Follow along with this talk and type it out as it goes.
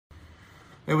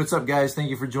Hey, what's up, guys? Thank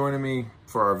you for joining me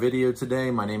for our video today.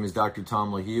 My name is Dr.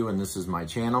 Tom LaHue, and this is my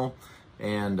channel.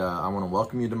 And I want to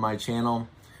welcome you to my channel.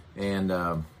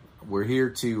 And we're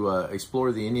here to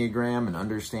explore the Enneagram and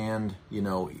understand,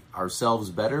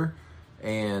 ourselves better,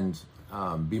 and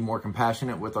be more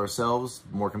compassionate with ourselves,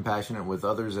 more compassionate with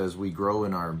others as we grow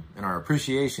in our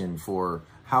appreciation for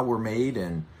how we're made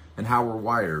and how we're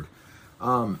wired.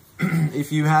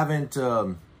 If you haven't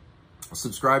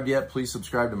subscribed yet, please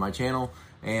subscribe to my channel.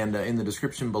 And in the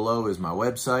description below is my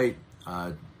website,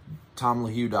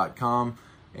 tomlahue.com.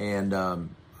 And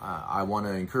I want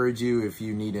to encourage you, if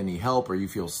you need any help or you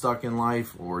feel stuck in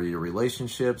life or your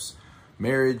relationships,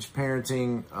 marriage,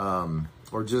 parenting,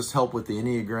 or just help with the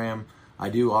Enneagram, I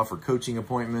do offer coaching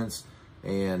appointments,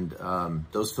 and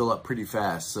those fill up pretty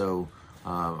fast. So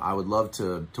I would love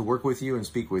to work with you and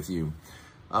speak with you.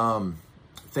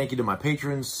 Thank you to my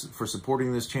patrons for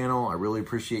supporting this channel. I really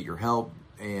appreciate your help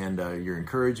and your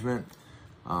encouragement.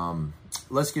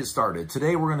 Let's get started.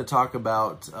 Today we're going to talk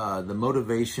about the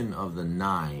motivation of the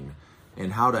 9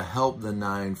 and how to help the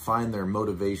 9 find their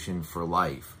motivation for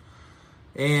life.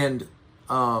 And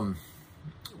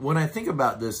when I think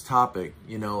about this topic,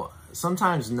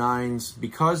 sometimes 9s,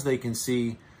 because they can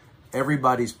see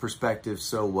everybody's perspective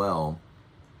so well,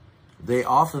 they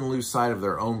often lose sight of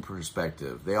their own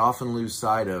perspective. They often lose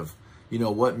sight of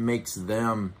what makes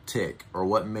them tick, or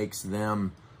what makes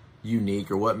them unique,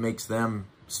 or what makes them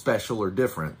special or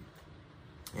different.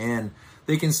 And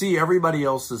they can see everybody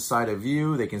else's side of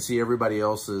view. They can see everybody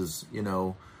else's,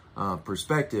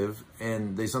 perspective,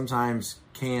 and they sometimes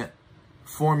can't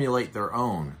formulate their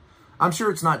own. I'm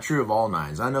sure it's not true of all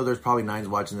 9s. I know there's probably 9s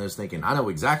watching this thinking, I know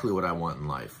exactly what I want in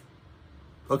life.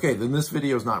 Okay, then this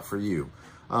video is not for you.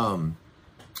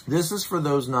 This is for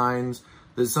those 9s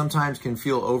that sometimes can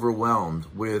feel overwhelmed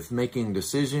with making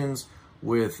decisions,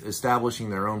 with establishing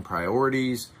their own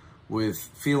priorities, with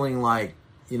feeling like,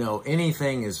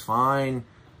 anything is fine,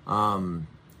 and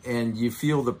you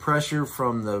feel the pressure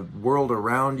from the world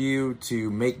around you to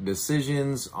make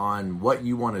decisions on what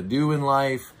you want to do in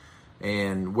life,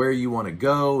 and where you want to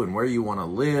go, and where you want to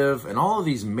live, and all of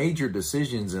these major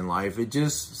decisions in life. It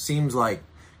just seems like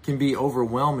can be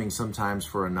overwhelming sometimes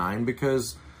for a 9,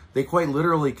 because they quite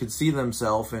literally could see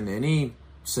themselves in any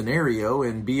scenario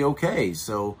and be okay.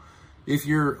 So if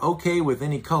you're okay with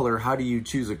any color, how do you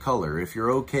choose a color? If you're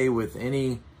okay with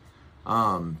any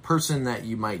person that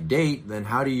you might date, then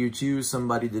how do you choose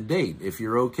somebody to date? If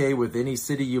you're okay with any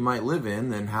city you might live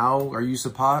in, then how are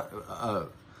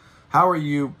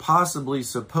you possibly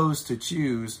supposed to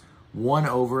choose one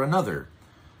over another?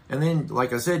 And then,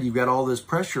 like I said, you've got all this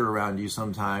pressure around you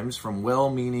sometimes from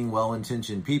well-meaning,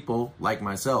 well-intentioned people like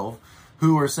myself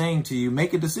who are saying to you,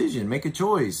 make a decision, make a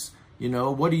choice.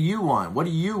 What do you want? What do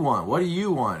you want? What do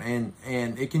you want?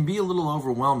 And it can be a little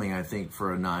overwhelming, I think,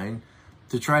 for a 9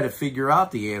 to try to figure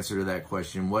out the answer to that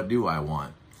question, what do I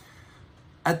want?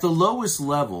 At the lowest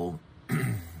level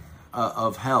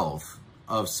of health,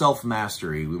 of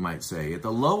self-mastery, we might say, at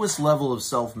the lowest level of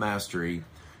self-mastery,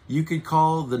 you could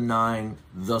call the 9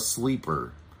 the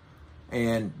sleeper.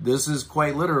 And this is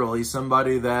quite literally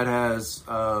somebody that has,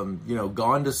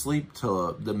 gone to sleep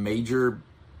to the major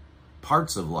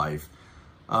parts of life.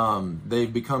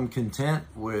 They've become content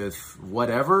with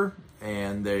whatever,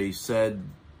 and they said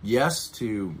yes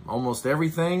to almost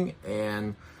everything.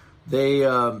 And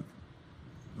they're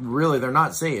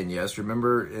not saying yes.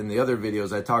 Remember in the other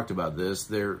videos I talked about this.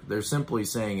 They're simply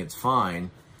saying it's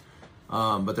fine.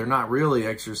 But they're not really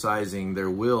exercising their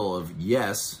will of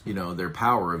yes, their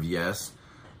power of yes.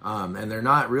 And they're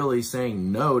not really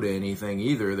saying no to anything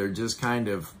either. They're just kind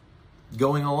of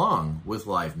going along with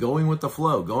life, going with the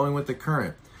flow, going with the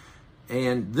current.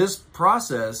 And this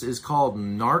process is called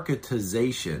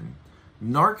narcotization.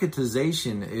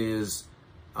 Narcotization is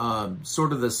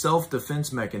sort of the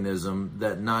self-defense mechanism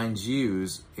that 9s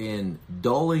use in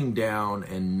dulling down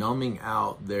and numbing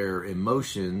out their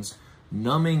emotions,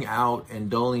 numbing out and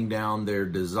dulling down their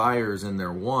desires and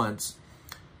their wants.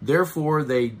 Therefore,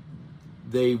 they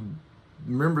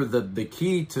remember the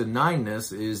key to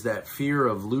 9ness is that fear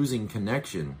of losing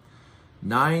connection.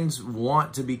 9s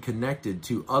want to be connected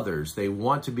to others. They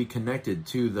want to be connected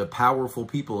to the powerful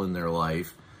people in their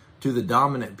life, to the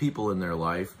dominant people in their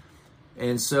life.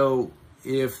 And so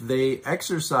if they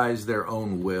exercise their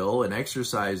own will and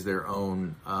exercise their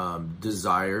own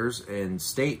desires and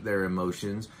state their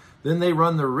emotions, then they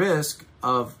run the risk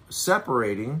of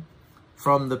separating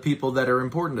from the people that are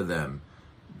important to them.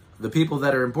 The people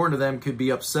that are important to them could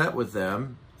be upset with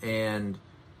them and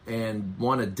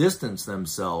want to distance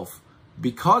themselves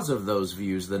because of those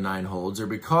views the 9 holds, or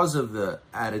because of the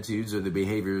attitudes or the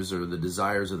behaviors or the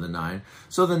desires of the 9.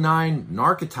 So the 9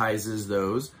 narcotizes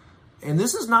those. And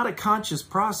this is not a conscious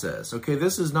process, okay?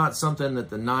 This is not something that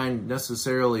the 9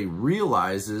 necessarily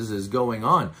realizes is going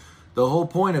on. The whole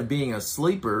point of being a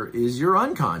sleeper is you're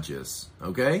unconscious,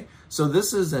 okay? So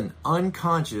this is an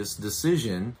unconscious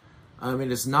decision. I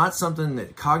mean, it's not something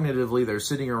that cognitively they're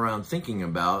sitting around thinking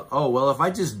about. Oh, well, if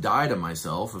I just die to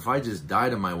myself, if I just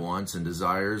die to my wants and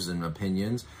desires and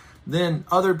opinions, then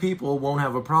other people won't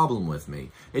have a problem with me.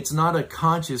 It's not a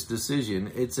conscious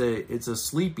decision. It's a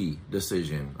sleepy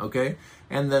decision, okay?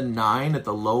 And the 9 at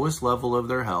the lowest level of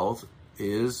their health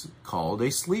is called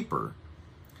a sleeper.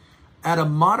 At a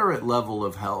moderate level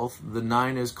of health, the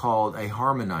 9 is called a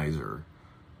harmonizer,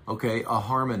 okay? A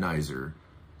harmonizer.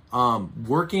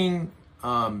 Working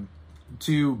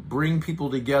to bring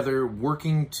people together,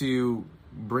 working to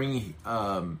bring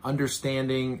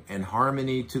understanding and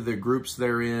harmony to the groups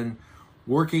they're in,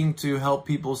 working to help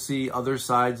people see other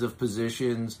sides of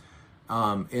positions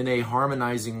in a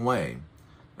harmonizing way.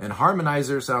 And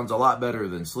harmonizer sounds a lot better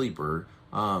than sleeper,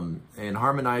 and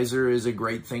harmonizer is a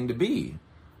great thing to be.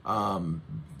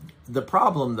 The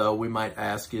problem, though, we might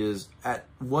ask is, at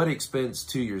what expense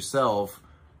to yourself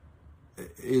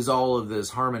is all of this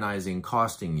harmonizing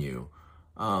costing you?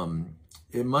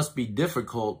 It must be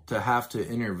difficult to have to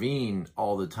intervene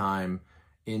all the time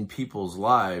in people's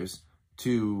lives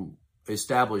to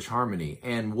establish harmony.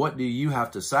 And what do you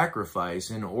have to sacrifice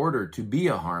in order to be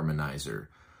a harmonizer?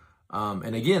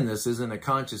 And again, this isn't a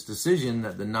conscious decision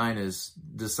that the 9 is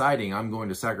deciding, I'm going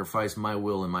to sacrifice my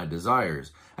will and my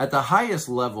desires. At the highest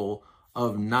level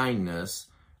of 9ness,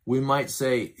 we might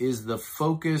say, is the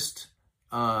focused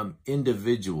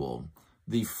individual,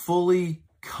 the fully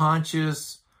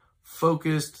conscious,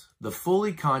 focused, the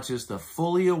fully conscious, the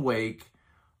fully awake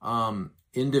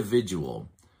individual.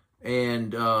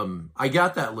 And I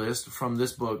got that list from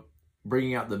this book,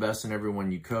 Bringing Out the Best in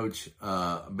Everyone You Coach,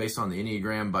 based on the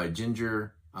Enneagram by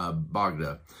Ginger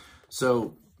Bogda.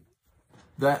 So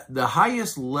that the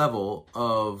highest level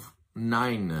of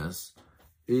 9ness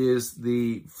is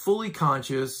the fully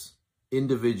conscious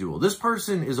individual. This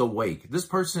person is awake. This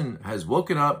person has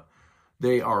woken up.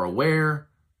 They are aware.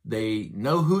 They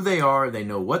know who they are. They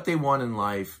know what they want in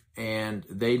life. And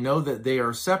they know that they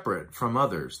are separate from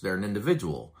others. They're an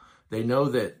individual. They know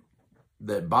that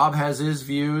Bob has his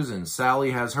views and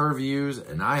Sally has her views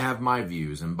and I have my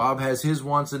views. And Bob has his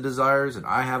wants and desires and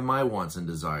I have my wants and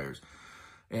desires.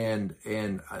 And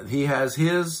he has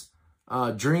his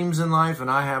dreams in life and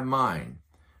I have mine.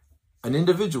 An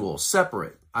individual,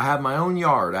 separate. I have my own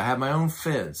yard. I have my own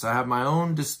fence. I have my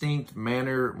own distinct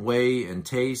manner, way, and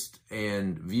taste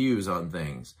and views on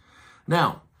things.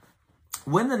 Now,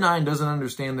 when the 9 doesn't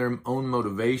understand their own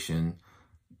motivation,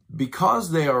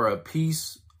 because they are a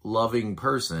peace-loving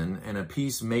person and a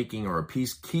peacemaking or a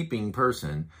peacekeeping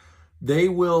person, they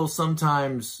will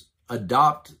sometimes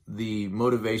adopt the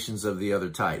motivations of the other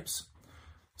types.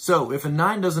 So if a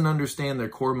 9 doesn't understand their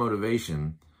core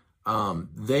motivation,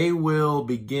 they will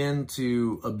begin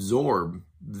to absorb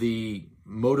the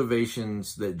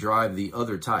motivations that drive the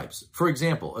other types. For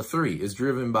example, a 3 is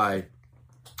driven by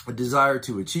a desire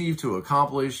to achieve, to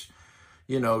accomplish,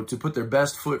 to put their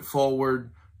best foot forward,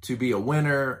 to be a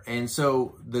winner. And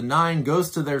so the 9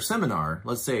 goes to their seminar,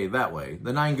 let's say it that way.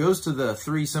 The 9 goes to the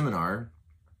 3 seminar,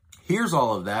 hears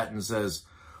all of that and says,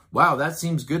 wow, that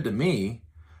seems good to me.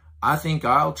 I think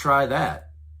I'll try that.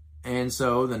 And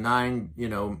so the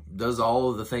 9, does all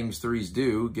of the things 3s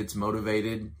do, gets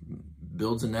motivated,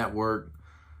 builds a network,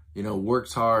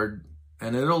 works hard,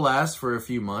 and it'll last for a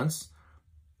few months,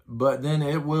 but then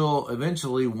it will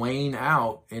eventually wane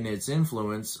out in its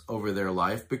influence over their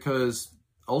life because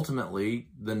ultimately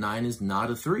the 9 is not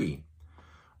a 3.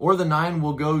 Or the 9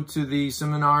 will go to the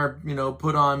seminar,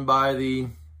 put on by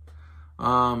the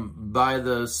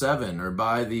 7 or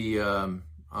by the,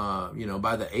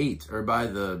 by the 8 or by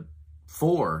the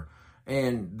 4,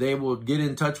 and they will get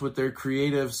in touch with their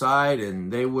creative side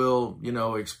and they will,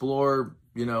 explore,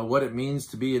 what it means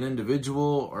to be an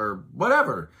individual or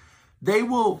whatever. They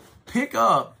will pick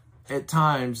up at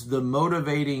times the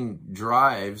motivating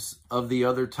drives of the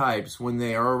other types when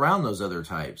they are around those other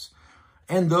types.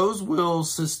 And those will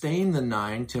sustain the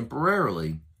 9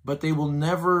 temporarily, but they will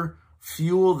never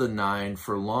fuel the 9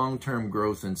 for long-term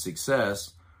growth and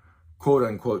success, quote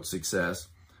unquote success,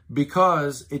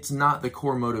 because it's not the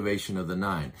core motivation of the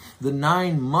 9. The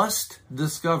 9 must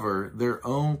discover their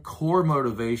own core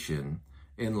motivation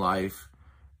in life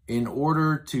in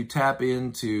order to tap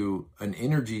into an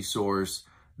energy source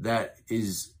that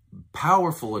is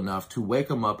powerful enough to wake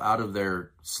them up out of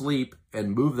their sleep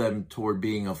and move them toward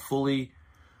being a fully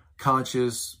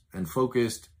conscious and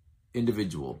focused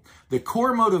individual. The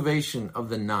core motivation of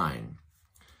the 9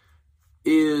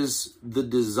 is the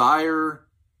desire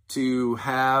to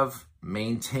have,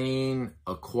 maintain,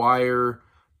 acquire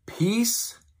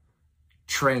peace,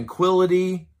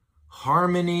 tranquility,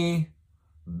 harmony,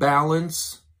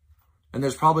 balance, and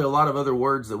there's probably a lot of other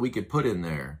words that we could put in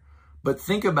there. But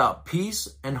think about peace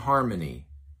and harmony,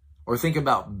 or think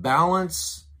about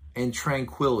balance and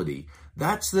tranquility.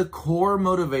 That's the core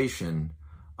motivation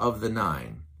of the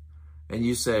 9. And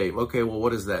you say, okay, well,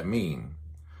 what does that mean?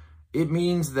 It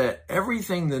means that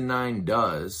everything the 9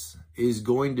 does is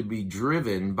going to be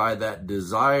driven by that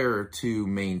desire to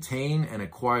maintain and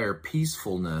acquire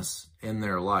peacefulness in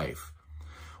their life.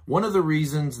 One of the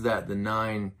reasons that the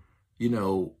 9,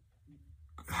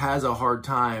 has a hard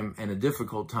time and a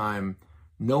difficult time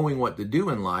knowing what to do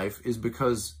in life is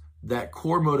because that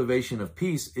core motivation of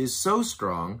peace is so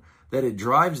strong that it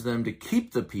drives them to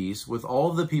keep the peace with all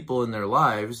of the people in their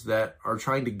lives that are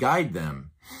trying to guide them.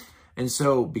 And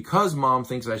so because mom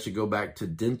thinks I should go back to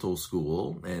dental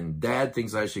school and dad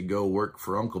thinks I should go work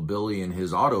for Uncle Billy in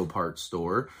his auto parts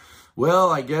store, well,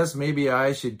 I guess maybe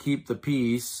I should keep the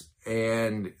peace.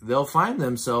 And they'll find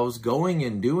themselves going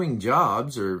and doing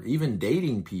jobs or even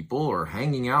dating people or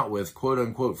hanging out with quote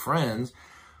unquote friends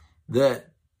that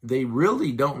they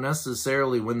really don't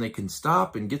necessarily, when they can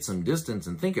stop and get some distance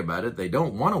and think about it, they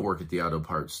don't want to work at the auto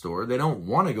parts store. They don't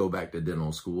want to go back to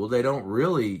dental school. They don't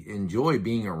really enjoy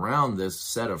being around this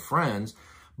set of friends.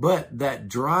 But that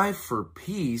drive for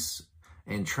peace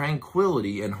and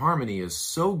tranquility and harmony is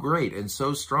so great and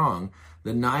so strong,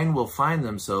 the 9 will find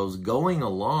themselves going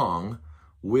along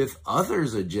with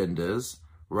others' agendas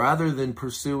rather than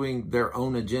pursuing their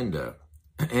own agenda.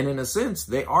 And in a sense,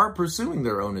 they are pursuing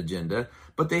their own agenda,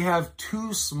 but they have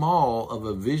too small of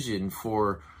a vision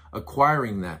for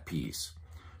acquiring that peace.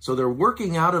 So they're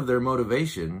working out of their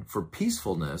motivation for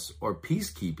peacefulness or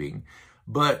peacekeeping,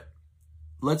 but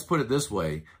let's put it this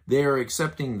way, they are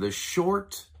accepting the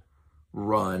short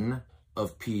run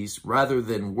of peace rather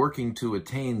than working to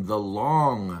attain the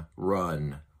long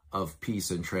run of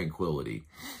peace and tranquility.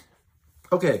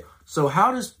 Okay, so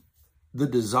how does the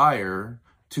desire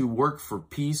to work for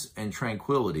peace and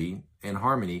tranquility and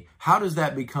harmony, how does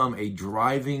that become a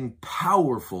driving,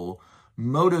 powerful,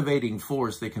 motivating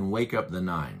force that can wake up the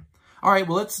 9? All right,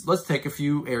 well, let's take a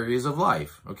few areas of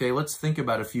life. Okay, let's think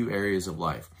about a few areas of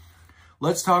life.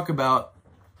 Let's talk about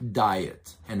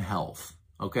diet and health.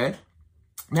 Okay,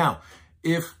 now,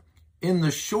 if in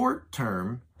the short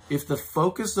term, if the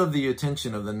focus of the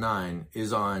attention of the 9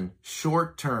 is on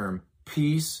short-term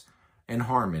peace and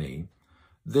harmony,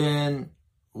 then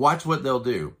watch what they'll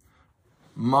do.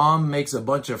 Mom makes a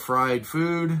bunch of fried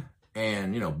food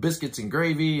and, biscuits and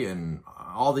gravy and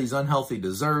all these unhealthy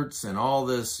desserts and all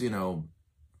this,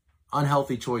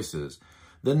 unhealthy choices.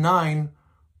 The 9,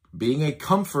 being a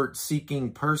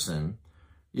comfort-seeking person,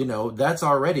 that's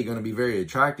already going to be very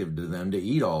attractive to them to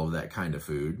eat all of that kind of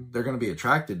food. They're going to be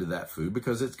attracted to that food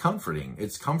because it's comforting,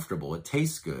 it's comfortable, it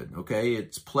tastes good, okay?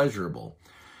 It's pleasurable.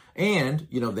 And,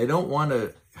 they don't want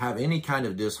to have any kind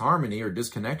of disharmony or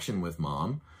disconnection with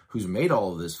mom who's made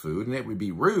all of this food. And it would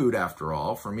be rude, after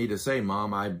all, for me to say,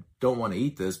 Mom, I don't want to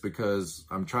eat this because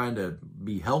I'm trying to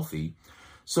be healthy.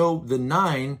 So the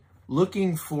 9,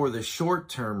 looking for the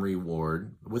short-term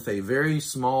reward with a very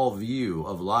small view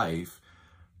of life,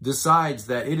 decides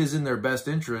that it is in their best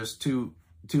interest to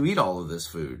eat all of this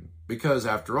food because,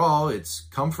 after all, it's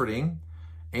comforting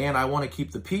and I want to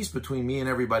keep the peace between me and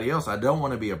everybody else. I don't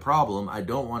want to be a problem. I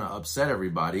don't want to upset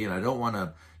everybody and I don't want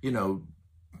to,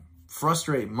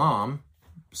 frustrate mom.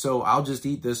 So I'll just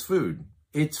eat this food.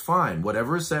 It's fine.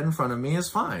 Whatever is set in front of me is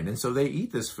fine. And so they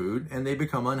eat this food and they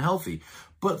become unhealthy.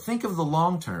 But think of the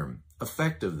long-term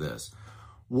effect of this.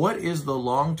 What is the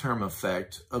long-term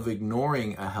effect of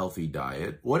ignoring a healthy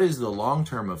diet? What is the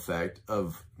long-term effect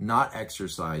of not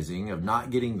exercising, of not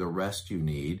getting the rest you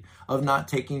need, of not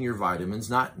taking your vitamins,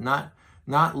 not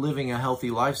living a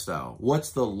healthy lifestyle?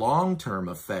 What's the long-term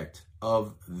effect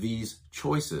of these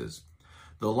choices?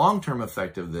 The long-term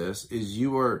effect of this is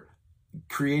you are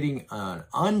creating an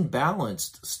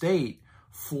unbalanced state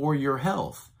for your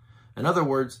health. In other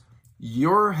words,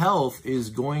 your health is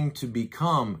going to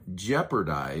become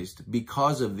jeopardized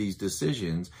because of these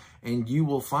decisions, and you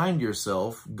will find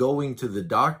yourself going to the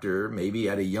doctor, maybe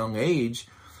at a young age,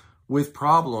 with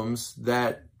problems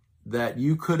that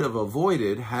you could have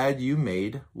avoided had you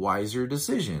made wiser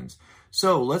decisions.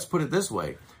 So let's put it this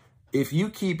way. If you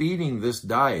keep eating this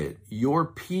diet, your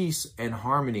peace and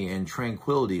harmony and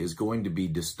tranquility is going to be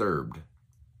disturbed.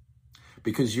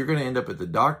 because you're going to end up at the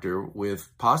doctor with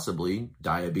possibly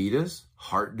diabetes,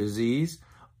 heart disease,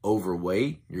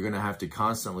 overweight. You're going to have to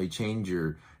constantly change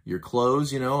your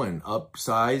clothes, and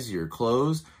upsize your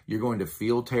clothes. You're going to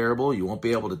feel terrible. You won't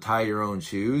be able to tie your own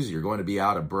shoes. You're going to be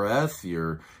out of breath.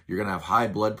 You're going to have high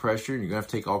blood pressure. You're going to have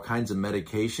to take all kinds of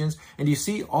medications. And you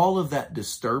see all of that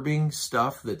disturbing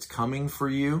stuff that's coming for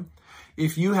you.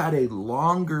 If you had a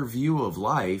longer view of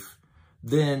life,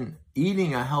 then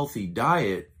eating a healthy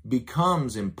diet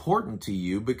becomes important to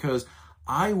you, because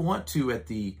I want to, at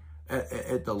the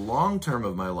long term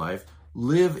of my life,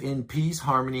 live in peace,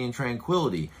 harmony, and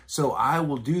tranquility. So I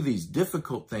will do these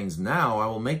difficult things now. I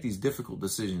will make these difficult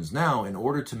decisions now in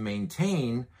order to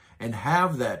maintain and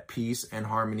have that peace and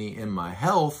harmony in my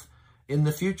health in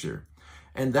the future.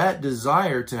 And that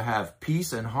desire to have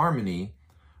peace and harmony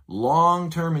long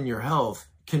term in your health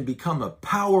can become a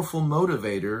powerful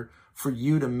motivator for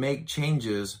you to make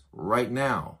changes right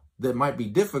now that might be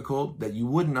difficult, that you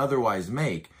wouldn't otherwise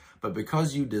make. But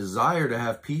because you desire to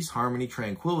have peace, harmony,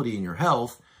 tranquility in your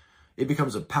health, it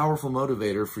becomes a powerful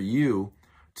motivator for you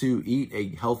to eat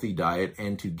a healthy diet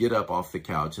and to get up off the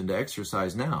couch and to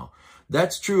exercise now.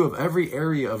 That's true of every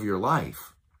area of your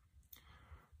life.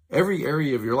 Every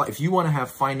area of your life. If you want to have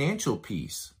financial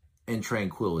peace and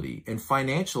tranquility and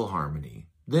financial harmony,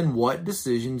 then what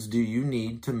decisions do you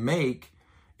need to make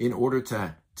in order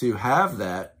to have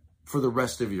that for the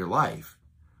rest of your life?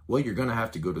 Well, you're going to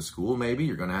have to go to school, maybe.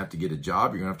 You're going to have to get a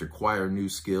job. You're going to have to acquire new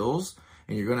skills,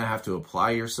 and you're going to have to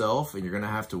apply yourself, and you're going to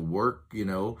have to work,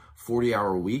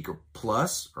 40-hour a week or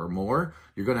plus or more.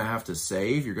 You're going to have to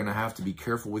save. You're going to have to be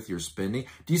careful with your spending.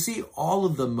 Do you see all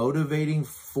of the motivating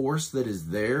force that is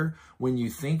there when you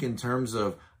think in terms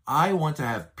of, I want to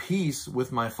have peace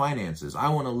with my finances. I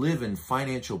want to live in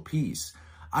financial peace.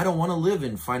 I don't want to live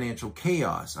in financial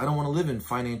chaos. I don't want to live in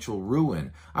financial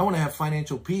ruin. I want to have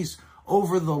financial peace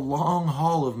over the long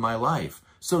haul of my life.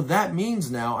 So that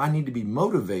means now I need to be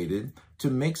motivated to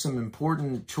make some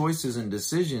important choices and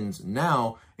decisions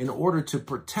now in order to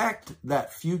protect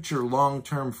that future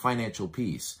long-term financial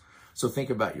peace. So think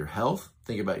about your health,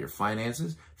 think about your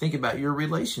finances, think about your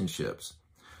relationships.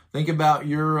 Think about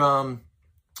your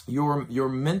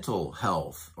mental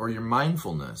health or your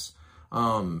mindfulness.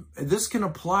 This can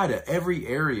apply to every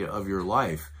area of your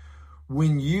life.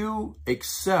 When you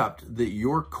accept that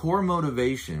your core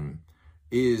motivation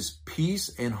is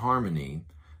peace and harmony,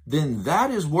 then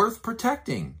that is worth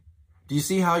protecting. Do you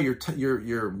see how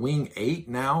your wing 8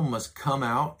 now must come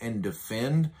out and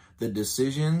defend the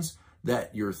decisions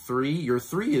that your 3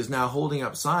 is now holding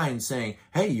up signs saying,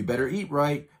 hey, you better eat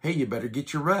right. Hey, you better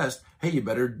get your rest. Hey, you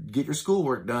better get your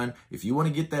schoolwork done. If you want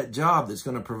to get that job that's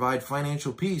going to provide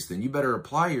financial peace, then you better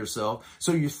apply yourself.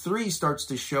 So your 3 starts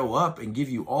to show up and give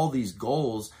you all these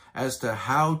goals as to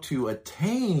how to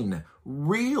attain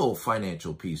real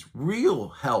financial peace, real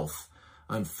health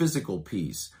and physical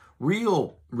peace,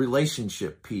 real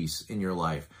relationship peace in your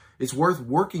life. It's worth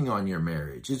working on your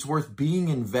marriage. It's worth being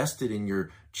invested in your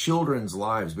children's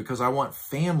lives, because I want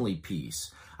family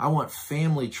peace. I want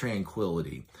family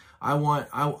tranquility.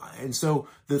 And so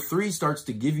the 3 starts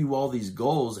to give you all these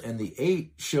goals, and the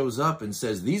 8 shows up and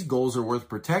says, these goals are worth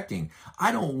protecting.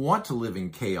 I don't want to live in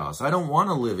chaos. I don't want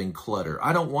to live in clutter.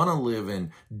 I don't want to live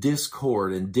in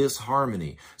discord and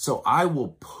disharmony. So I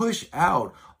will push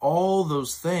out all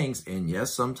those things, and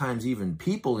yes, sometimes even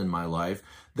people in my life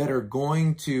that are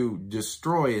going to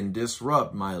destroy and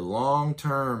disrupt my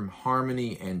long-term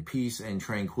harmony and peace and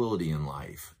tranquility in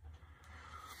life.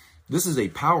 This is a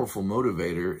powerful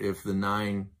motivator if the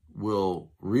 9 will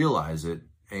realize it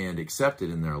and accept it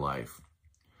in their life.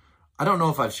 I don't know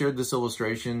if I've shared this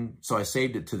illustration, so I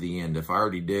saved it to the end. If I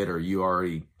already did or you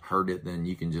already heard it, then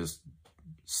you can just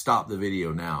stop the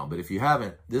video now. But if you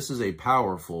haven't, this is a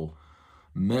powerful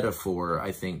metaphor,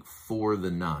 I think, for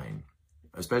the 9,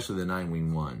 especially the 9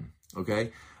 wing 1.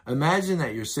 Okay? Imagine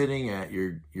that you're sitting at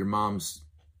your mom's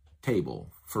table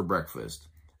for breakfast,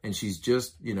 and she's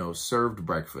just, served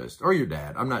breakfast, or your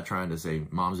dad. I'm not trying to say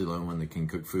mom's the only one that can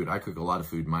cook food. I cook a lot of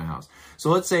food in my house. So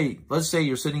let's say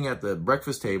you're sitting at the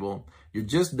breakfast table. You're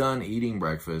just done eating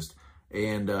breakfast,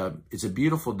 and it's a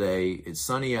beautiful day. It's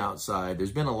sunny outside.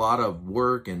 There's been a lot of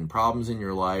work and problems in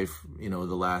your life, the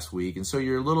last week. And so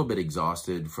you're a little bit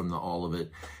exhausted from all of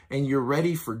it. And you're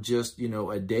ready for just,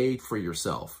 a day for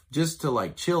yourself, just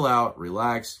to chill out,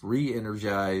 relax,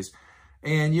 re-energize.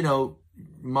 And,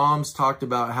 mom's talked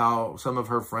about how some of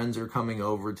her friends are coming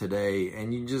over today,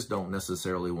 and you just don't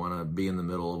necessarily want to be in the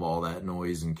middle of all that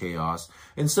noise and chaos.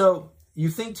 And so you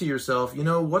think to yourself,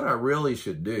 what I really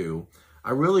should do,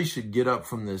 I really should get up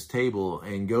from this table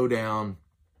and go down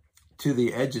to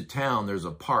the edge of town. There's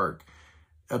a park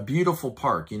a beautiful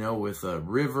park, with a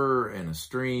river and a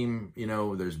stream.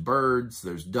 There's birds,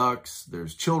 there's ducks,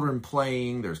 there's children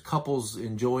playing, there's couples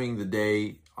enjoying the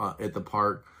day at the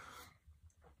park.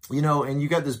 And you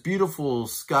got this beautiful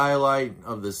skyline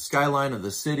of the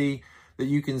city that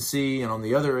you can see, and on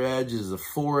the other edge is the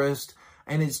forest,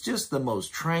 and it's just the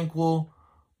most tranquil,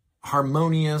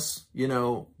 harmonious,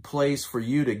 place for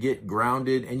you to get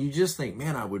grounded. And you just think,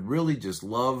 man, I would really just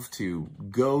love to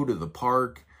go to the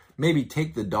park, maybe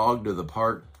take the dog to the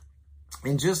park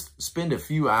and just spend a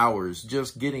few hours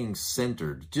just getting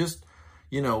centered, just,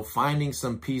 finding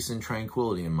some peace and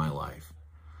tranquility in my life.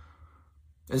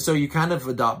 And so you kind of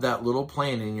adopt that little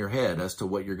plan in your head as to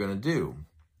what you're going to do.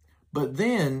 But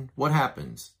then what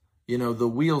happens? The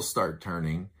wheels start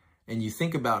turning, and you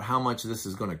think about how much this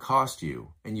is going to cost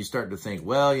you. And you start to think,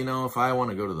 well, if I want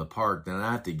to go to the park, then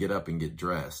I have to get up and get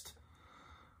dressed.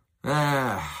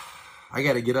 I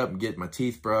got to get up and get my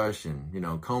teeth brushed and,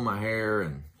 comb my hair.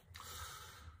 And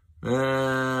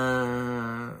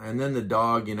then the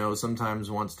dog, sometimes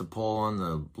wants to pull on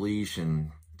the leash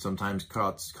and sometimes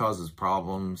causes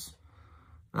problems.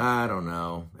 I don't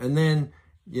know. And then,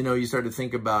 you start to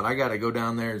think about, I got to go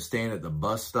down there and stand at the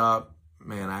bus stop.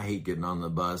 Man, I hate getting on the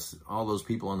bus. All those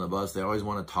people on the bus, they always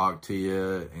want to talk to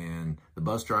you. And the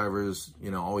bus drivers,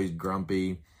 always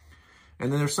grumpy.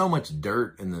 And then there's so much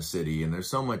dirt in the city, and there's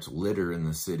so much litter in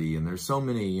the city, and there's so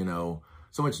many, so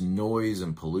much noise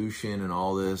and pollution and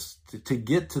all this to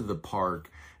get to the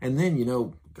park. And then,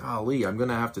 golly, I'm going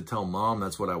to have to tell Mom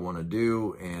that's what I want to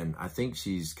do. And I think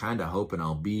she's kind of hoping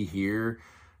I'll be here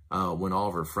when all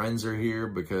of her friends are here,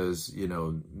 because,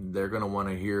 they're going to want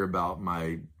to hear about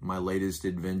my latest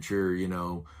adventure,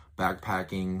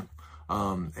 backpacking.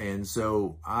 And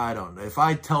so if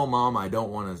I tell Mom I don't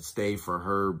want to stay for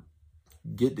her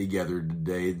get together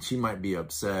today, she might be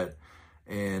upset.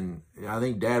 And I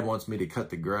think Dad wants me to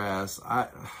cut the grass.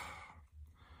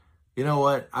 You know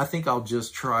what? I think I'll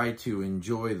just try to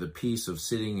enjoy the peace of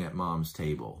sitting at Mom's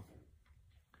table.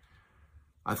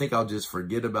 I think I'll just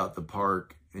forget about the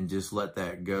park and just let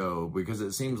that go, because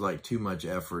it seems like too much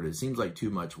effort. It seems like too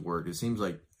much work. It seems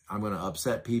like I'm going to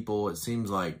upset people. It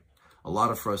seems like a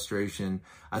lot of frustration.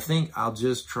 I think I'll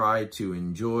just try to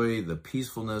enjoy the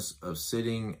peacefulness of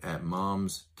sitting at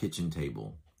Mom's kitchen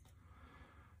table.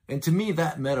 And to me,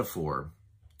 that metaphor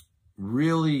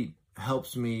really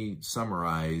helps me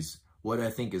summarize what I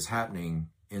think is happening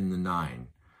in the 9.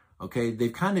 Okay,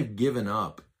 they've kind of given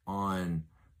up on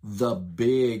the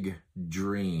big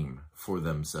dream for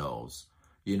themselves,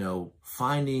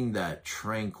 finding that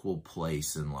tranquil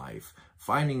place in life,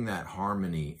 finding that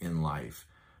harmony in life.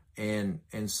 And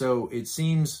so it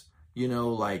seems,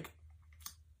 like,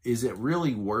 is it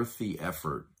really worth the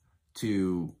effort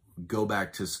to go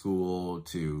back to school,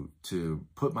 to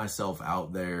put myself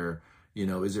out there?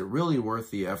 Is it really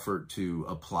worth the effort to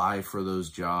apply for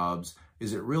those jobs?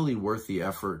 Is it really worth the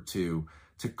effort to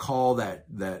call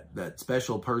that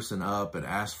special person up and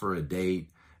ask for a date?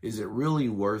 Is it really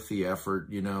worth the effort?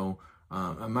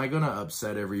 Am I going to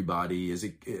upset everybody?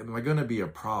 Am I going to be a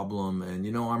problem? And,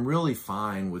 I'm really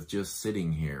fine with just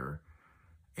sitting here.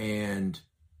 And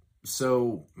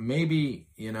so maybe,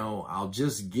 I'll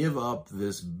just give up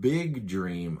this big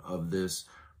dream of this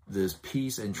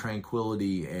peace and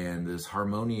tranquility and this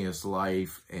harmonious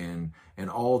life and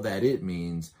all that it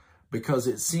means, because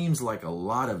it seems like a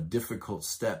lot of difficult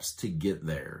steps to get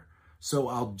there. So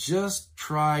I'll just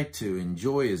try to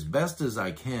enjoy as best as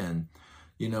I can,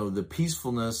 the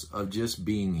peacefulness of just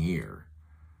being here.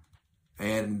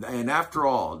 And after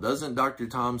all, doesn't Dr.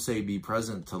 Tom say be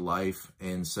present to life?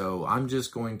 And so I'm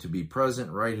just going to be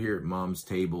present right here at Mom's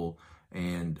table.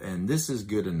 And this is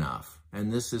good enough.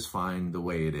 And this is fine the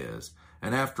way it is.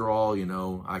 And after all,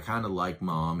 I kind of like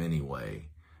Mom anyway,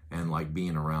 and like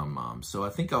being around Mom. So I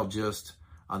think I'll just,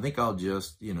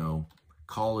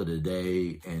 call it a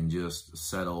day and just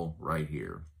settle right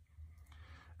here.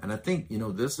 And I think,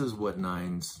 this is what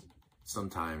 9s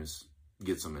sometimes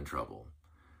gets them in trouble,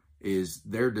 is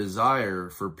their desire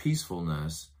for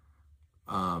peacefulness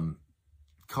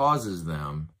causes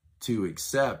them to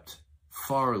accept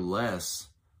far less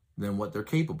than what they're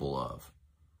capable of.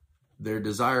 Their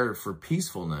desire for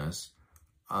peacefulness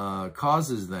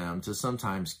causes them to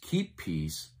sometimes keep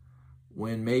peace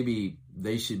when maybe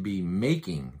they should be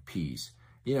making peace.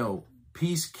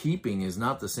 Peacekeeping is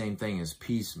not the same thing as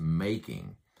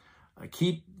peacemaking.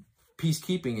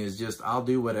 Peacekeeping is just, I'll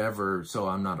do whatever so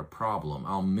I'm not a problem.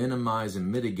 I'll minimize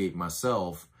and mitigate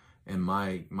myself and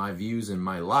my views in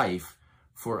my life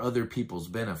for other people's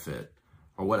benefit,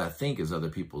 or what I think is other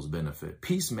people's benefit.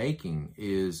 Peacemaking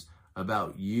is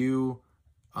about you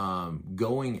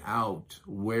going out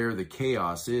where the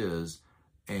chaos is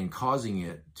and causing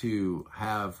it to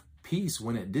have peace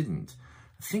when it didn't.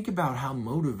 Think about how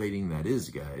motivating that is,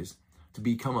 guys, to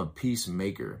become a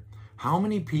peacemaker. How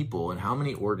many people and how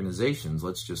many organizations,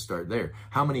 let's just start there,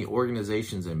 how many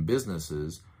organizations and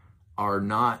businesses are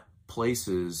not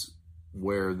places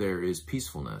where there is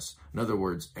peacefulness? In other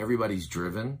words, everybody's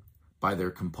driven by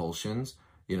their compulsions.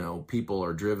 You know, people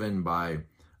are driven by,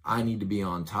 I need to be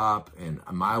on top and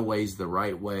my way's the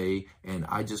right way and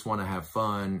I just want to have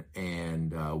fun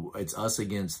and it's us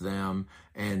against them.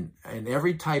 And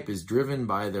every type is driven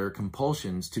by their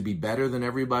compulsions to be better than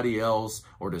everybody else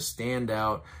or to stand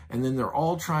out. And then they're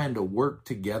all trying to work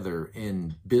together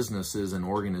in businesses and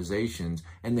organizations,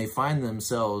 and they find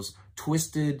themselves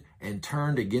twisted and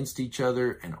turned against each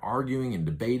other and arguing and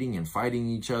debating and fighting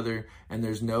each other. And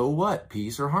there's no what?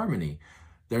 Peace or harmony.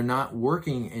 They're not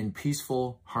working in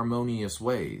peaceful, harmonious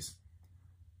ways.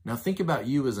 Now think about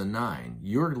you as a 9.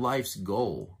 Your life's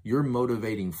goal, your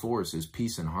motivating force is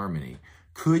peace and harmony.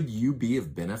 Could you be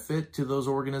of benefit to those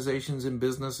organizations and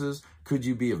businesses? Could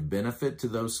you be of benefit to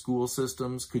those school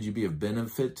systems? Could you be of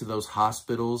benefit to those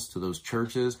hospitals, to those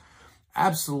churches?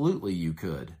 Absolutely you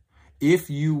could. If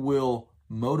you will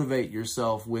motivate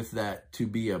yourself with that to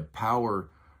be a power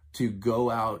to go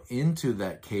out into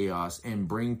that chaos and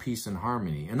bring peace and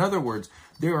harmony. In other words,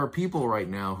 there are people right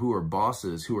now who are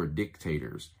bosses, who are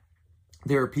dictators.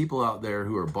 There are people out there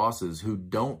who are bosses who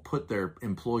don't put their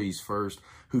employees first,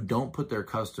 who don't put their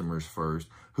customers first,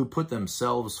 who put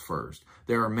themselves first.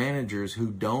 There are managers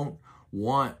who don't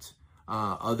want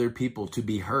other people to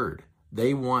be heard.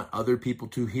 They want other people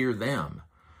to hear them.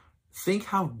 Think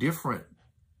how different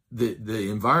the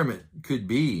environment could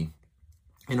be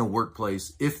in a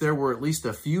workplace if there were at least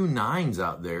a few 9s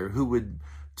out there who would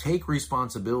take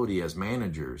responsibility as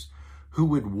managers, who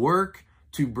would work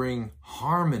to bring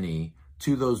harmony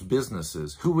to those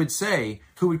businesses, who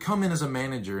would come in as a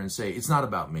manager and say, it's not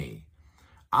about me.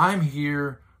 I'm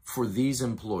here for these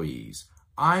employees.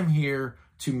 I'm here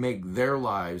to make their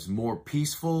lives more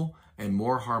peaceful and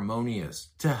more harmonious,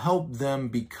 to help them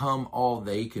become all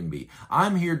they can be.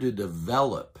 I'm here to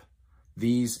develop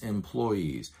these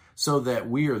employees so that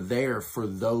we are there for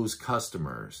those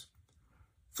customers.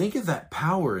 Think of that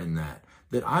power in that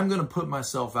I'm going to put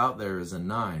myself out there as a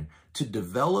 9 to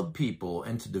develop people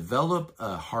and to develop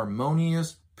a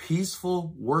harmonious,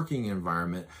 peaceful working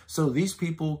environment so these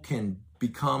people can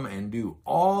become and do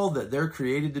all that they're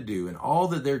created to do and all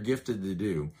that they're gifted to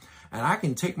do. And I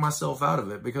can take myself out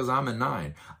of it because I'm a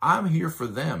 9. I'm here for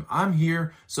them. I'm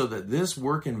here so that this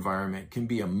work environment can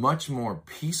be a much more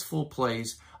peaceful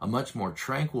place, a much more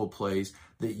tranquil place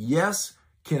that, yes,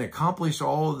 can accomplish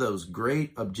all of those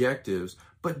great objectives,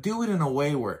 but do it in a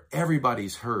way where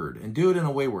everybody's heard and do it in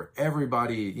a way where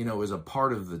everybody, is a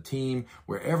part of the team,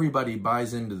 where everybody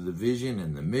buys into the vision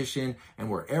and the mission and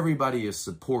where everybody is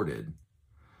supported.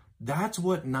 That's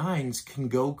what 9s can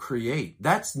go create.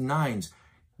 That's 9s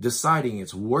deciding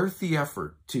it's worth the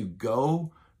effort to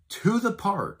go to the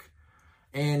park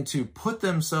and to put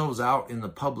themselves out in the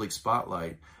public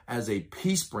spotlight as a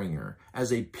peace bringer,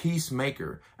 as a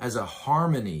peacemaker, as a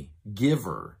harmony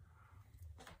giver.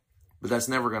 But that's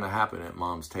never going to happen at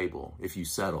mom's table if you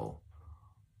settle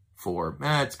for,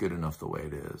 it's good enough the way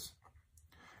it is.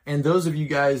 And those of you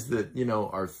guys that,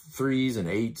 are 3s and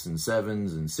 8s and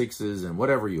 7s and 6s and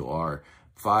whatever you are,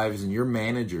 5s, and you're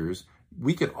managers,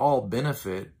 we could all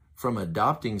benefit from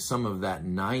adopting some of that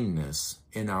 9ness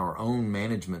in our own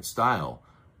management style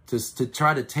to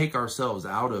try to take ourselves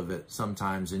out of it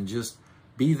sometimes and just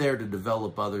be there to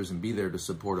develop others and be there to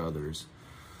support others.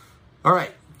 All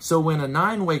right. So when a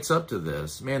 9 wakes up to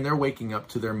this, man, they're waking up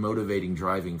to their motivating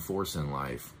driving force in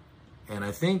life. And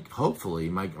I think hopefully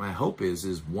my hope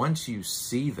is once you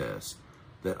see this,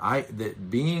 that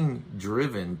being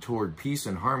driven toward peace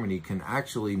and harmony can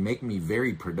actually make me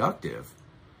very productive.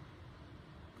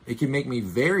 It can make me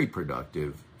very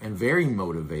productive and very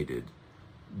motivated,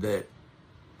 that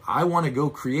I want to go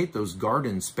create those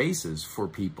garden spaces for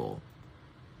people.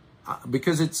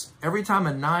 Because it's every time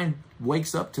a 9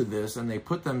 wakes up to this and they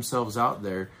put themselves out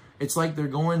there, it's like they're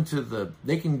going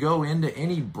they can go into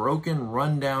any broken,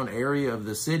 rundown area of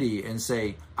the city and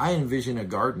say, I envision a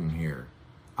garden here.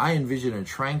 I envision a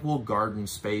tranquil garden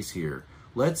space here.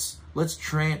 Let's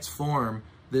transform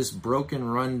this broken,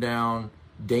 rundown,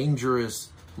 dangerous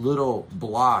little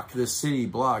block, this city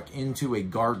block, into a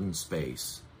garden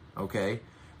space. Okay?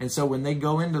 And so when they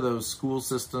go into those school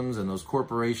systems and those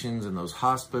corporations and those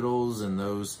hospitals and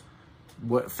those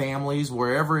families,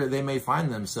 wherever they may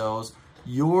find themselves,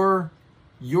 your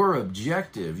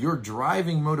objective, your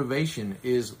driving motivation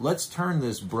is, let's turn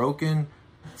this broken,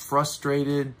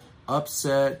 frustrated,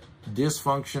 upset,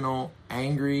 dysfunctional,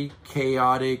 angry,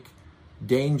 chaotic,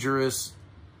 dangerous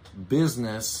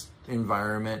business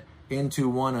environment into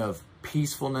one of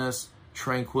peacefulness,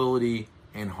 tranquility,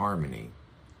 and harmony.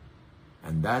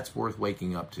 And that's worth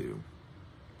waking up to.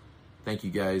 Thank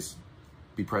you guys.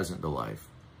 Be present to life.